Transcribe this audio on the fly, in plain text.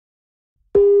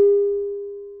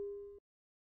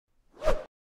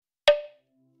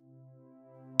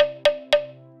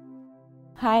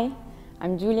Hi,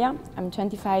 I'm Giulia, I'm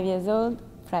 25 years old,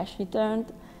 freshly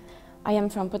turned. I am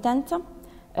from Potenza,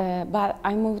 but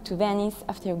I moved to Venice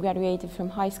after I graduated from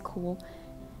high school.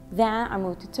 Then I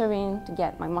moved to Turin to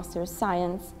get my Master of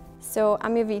Science. So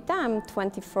I'm Jovita, I'm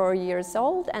 24 years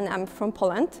old and I'm from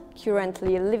Poland,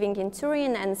 currently living in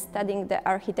Turin and studying the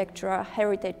architectural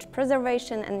heritage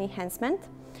preservation and enhancement.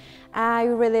 I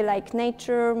really like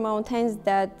nature, mountains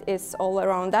that is all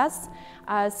around us,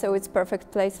 so it's a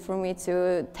perfect place for me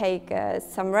to take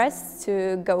some rest,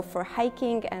 to go for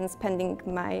hiking and spending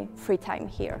my free time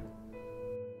here.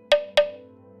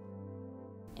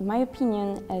 In my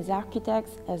opinion, as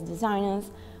architects, as designers,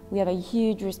 we have a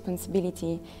huge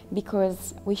responsibility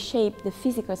because we shape the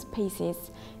physical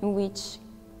spaces in which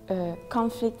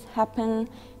conflicts happen,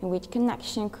 in which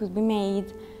connection could be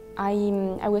made.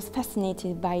 I was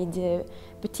fascinated by the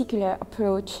particular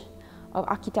approach of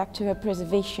architectural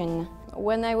preservation.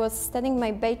 When I was studying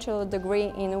my bachelor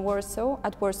degree in Warsaw,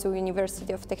 at Warsaw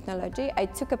University of Technology, I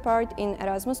took a part in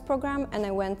Erasmus program and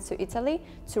I went to Italy,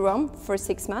 to Rome, for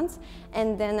 6 months.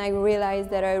 And then I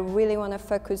realized that I really want to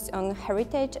focus on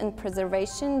heritage and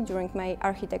preservation during my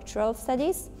architectural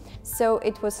studies. So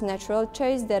it was a natural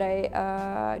choice that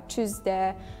I choose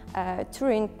the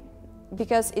Turin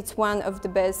because it's one of the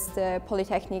best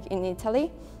polytechnic in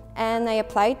Italy. And I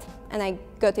applied and I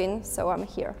got in, so I'm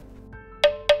here.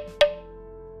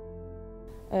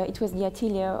 It was the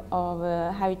atelier of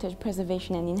heritage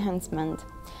preservation and enhancement.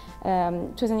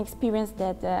 It was an experience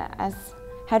that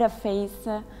had to face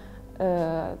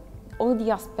all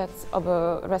the aspects of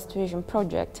a restoration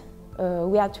project.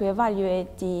 We had to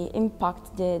evaluate the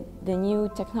impact that the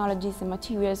new technologies and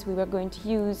materials we were going to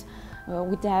use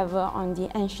would have on the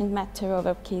ancient matter of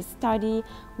our case study.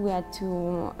 We had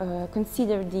to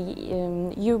consider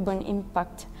the urban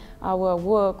impact our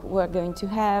work were going to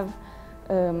have.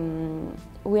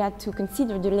 We had to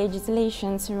consider the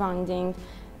legislation surrounding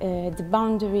the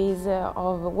boundaries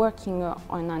of working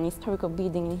on an historical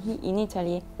building in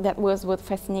Italy. That was what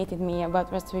fascinated me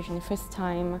about restoration the first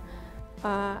time.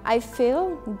 I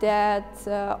feel that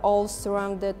all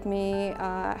surrounded me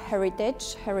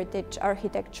heritage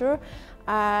architecture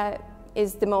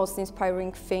is the most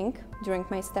inspiring thing during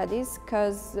my studies,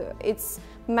 because it's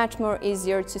much more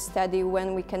easier to study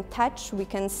when we can touch, we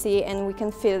can see and we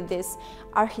can feel this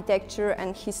architecture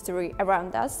and history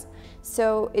around us.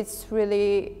 So it's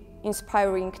really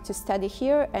inspiring to study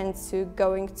here and to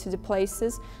going to the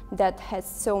places that has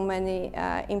so many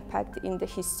impact in the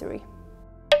history.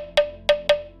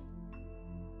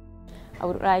 I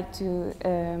would like to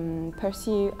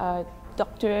pursue a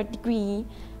doctorate degree.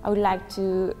 I would like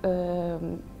to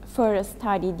further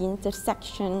study the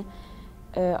intersection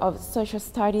of social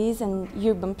studies and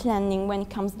urban planning when it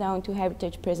comes down to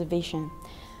heritage preservation.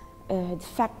 The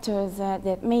factors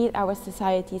that made our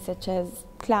society, such as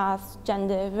class,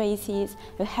 gender, races,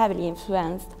 have heavily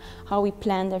influenced how we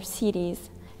planned our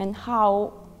cities and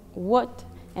how, what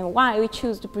and why we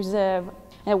choose to preserve.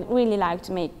 I would really like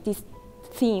to make these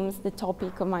themes the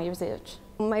topic of my research.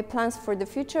 My plans for the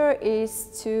future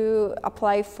is to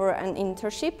apply for an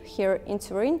internship here in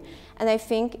Turin, and I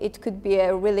think it could be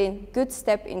a really good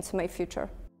step into my future.